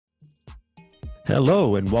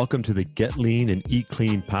Hello, and welcome to the Get Lean and Eat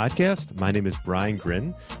Clean podcast. My name is Brian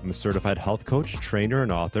Grin. I'm a certified health coach, trainer,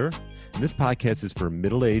 and author. And this podcast is for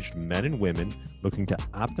middle-aged men and women looking to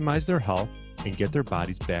optimize their health and get their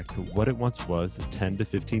bodies back to what it once was 10 to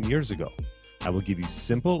 15 years ago. I will give you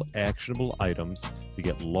simple, actionable items to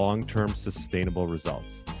get long-term sustainable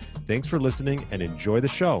results. Thanks for listening and enjoy the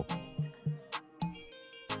show.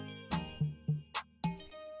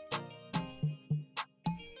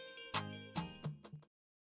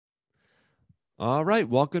 All right,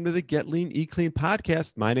 welcome to the Get Lean, Eat Clean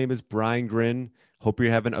podcast. My name is Brian Grin. Hope you're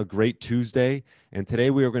having a great Tuesday. And today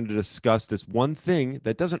we are going to discuss this one thing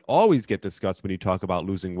that doesn't always get discussed when you talk about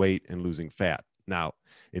losing weight and losing fat. Now,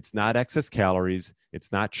 it's not excess calories.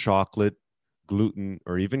 It's not chocolate, gluten,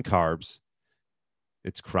 or even carbs.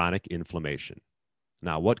 It's chronic inflammation.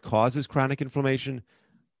 Now, what causes chronic inflammation?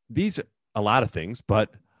 These are a lot of things,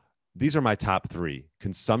 but these are my top three.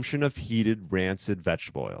 Consumption of heated, rancid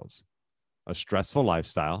vegetable oils, a stressful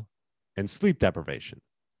lifestyle, and sleep deprivation.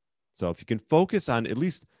 So if you can focus on at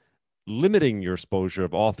least limiting your exposure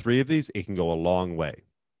of all three of these, it can go a long way.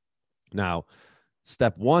 Now,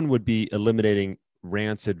 step one would be eliminating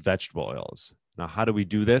rancid vegetable oils. Now, how do we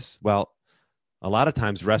do this? Well, a lot of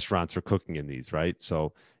times restaurants are cooking in these, right?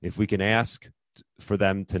 So if we can ask for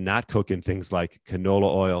them to not cook in things like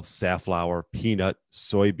canola oil, safflower, peanut,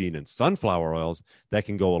 soybean, and sunflower oils, that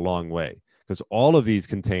can go a long way, because all of these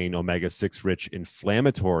contain omega-6 rich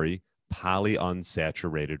inflammatory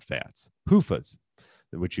polyunsaturated fats, PUFAs,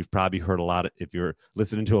 which you've probably heard a lot of if you're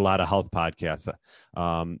listening to a lot of health podcasts.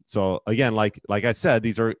 So again, like I said,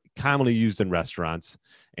 these are commonly used in restaurants,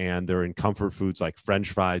 and they're in comfort foods like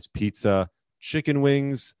French fries, pizza, chicken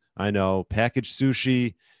wings, packaged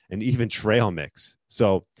sushi, and even trail mix.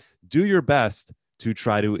 So do your best to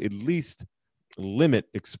try to at least limit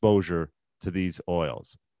exposure to these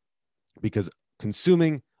oils, because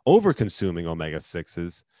over-consuming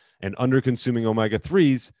omega-6s and under-consuming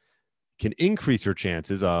omega-3s can increase your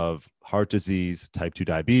chances of heart disease, type 2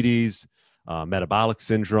 diabetes, metabolic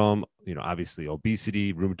syndrome, obviously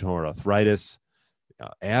obesity, rheumatoid arthritis,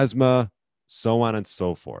 asthma, so on and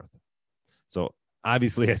so forth. So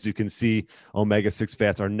obviously, as you can see, omega-6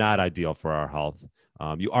 fats are not ideal for our health.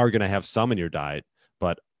 You are going to have some in your diet,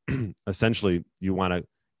 but essentially you want to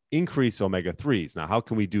increase omega-3s. Now, how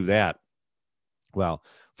can we do that? Well,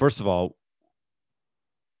 first of all,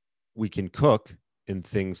 we can cook in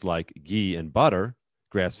things like ghee and butter,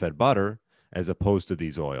 grass-fed butter, as opposed to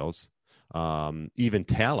these oils, even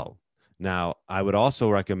tallow. Now, I would also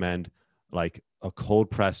recommend like a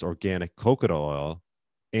cold-pressed organic coconut oil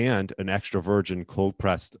and an extra virgin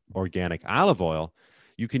cold-pressed organic olive oil.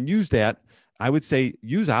 You can use that. I would say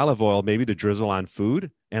use olive oil maybe to drizzle on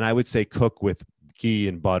food, and I would say cook with ghee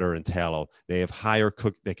and butter and tallow. They have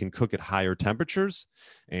they can cook at higher temperatures,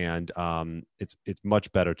 and it's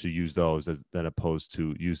much better to use those than opposed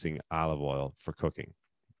to using olive oil for cooking.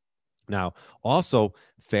 Now, also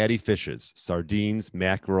fatty fishes, sardines,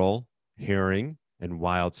 mackerel, herring, and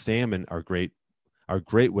wild salmon are great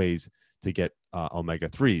ways to get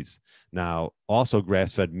omega-3s. Now, also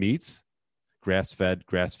grass-fed meats,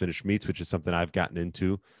 grass-finished meats, which is something I've gotten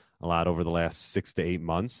into a lot over the last 6 to 8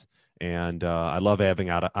 months. And I love having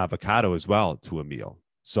avocado as well to a meal.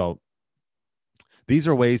 So these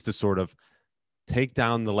are ways to sort of take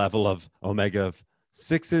down the level of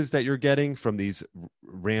omega-6s that you're getting from these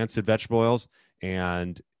rancid vegetable oils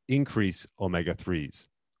and increase omega-3s.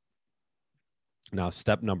 Now,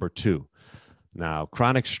 step number two. Now,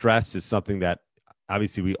 chronic stress is something that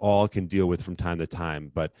obviously we all can deal with from time to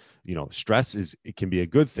time, but stress it can be a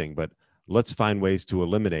good thing, but let's find ways to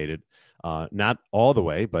eliminate it. Not all the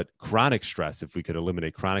way, but chronic stress, if we could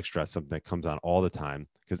eliminate chronic stress, something that comes on all the time,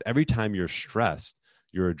 because every time you're stressed,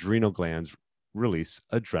 your adrenal glands release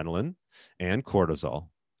adrenaline and cortisol.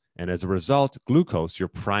 And as a result, glucose, your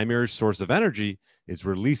primary source of energy, is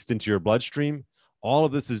released into your bloodstream. All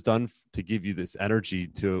of this is done to give you this energy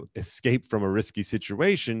to escape from a risky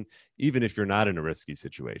situation, even if you're not in a risky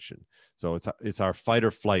situation. So it's our fight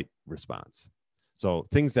or flight response. So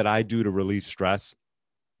things that I do to relieve stress: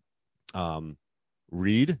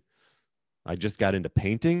 read. I just got into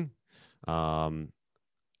painting.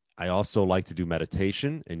 I also like to do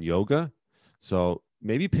meditation and yoga. So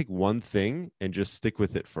maybe pick one thing and just stick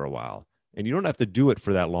with it for a while. And you don't have to do it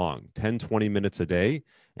for that long, 10, 20 minutes a day,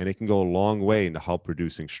 and it can go a long way into help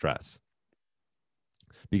reducing stress.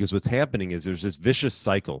 Because what's happening is there's this vicious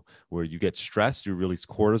cycle where you get stressed, you release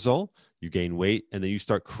cortisol, you gain weight, and then you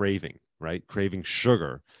start craving, right? Craving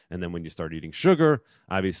sugar. And then when you start eating sugar,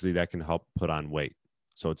 obviously that can help put on weight.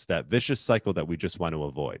 So it's that vicious cycle that we just want to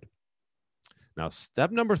avoid. Now,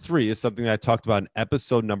 step number 3 is something that I talked about in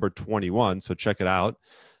episode number 21. So check it out.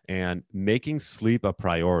 And making sleep a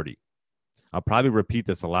priority. I'll probably repeat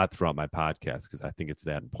this a lot throughout my podcast because I think it's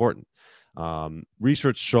that important.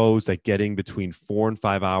 Research shows that getting between 4 and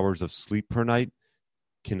 5 hours of sleep per night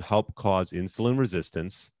can help cause insulin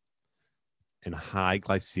resistance and high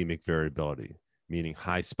glycemic variability, meaning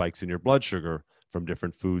high spikes in your blood sugar from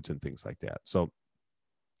different foods and things like that. So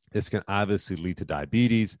this can obviously lead to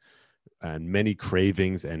diabetes and many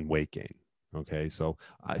cravings and weight gain. Okay, so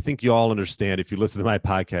I think you all understand, if you listen to my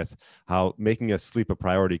podcast, how making a sleep a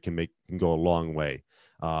priority can go a long way.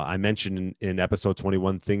 I mentioned in episode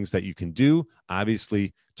 21 things that you can do.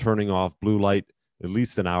 Obviously, turning off blue light at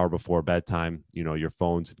least an hour before bedtime, your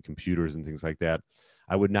phones and computers and things like that.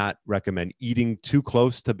 I would not recommend eating too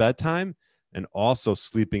close to bedtime, and also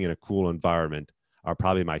sleeping in a cool environment are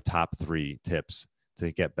probably my top 3 tips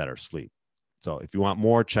to get better sleep. So if you want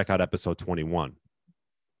more, check out episode 21.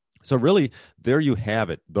 So really, there you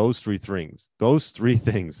have it. Those three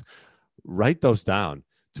things, write those down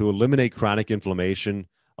to eliminate chronic inflammation,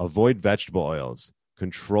 avoid vegetable oils,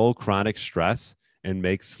 control chronic stress, and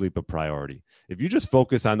make sleep a priority. If you just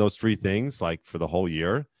focus on those 3 things, like for the whole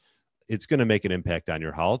year, it's going to make an impact on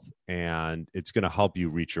your health, and it's going to help you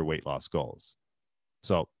reach your weight loss goals.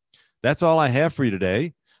 So that's all I have for you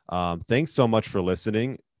today. Thanks so much for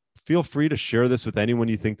listening. Feel free to share this with anyone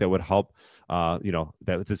you think that would help,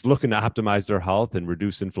 that is looking to optimize their health and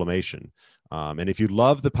reduce inflammation. And if you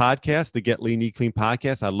love the podcast, the Get Lean, Eat Clean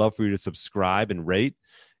podcast, I'd love for you to subscribe and rate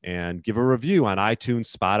and give a review on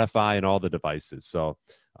iTunes, Spotify, and all the devices. So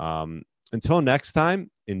until next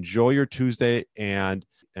time, enjoy your Tuesday and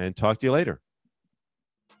talk to you later.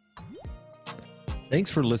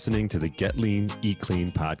 Thanks for listening to the Get Lean, Eat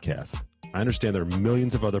Clean podcast. I understand there are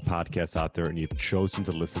millions of other podcasts out there, and you've chosen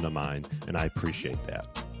to listen to mine, and I appreciate that.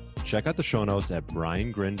 Check out the show notes at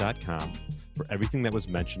briangrin.com for everything that was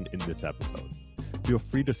mentioned in this episode. Feel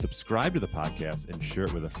free to subscribe to the podcast and share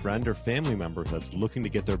it with a friend or family member that's looking to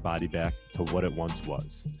get their body back to what it once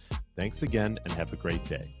was. Thanks again, and have a great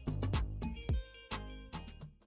day.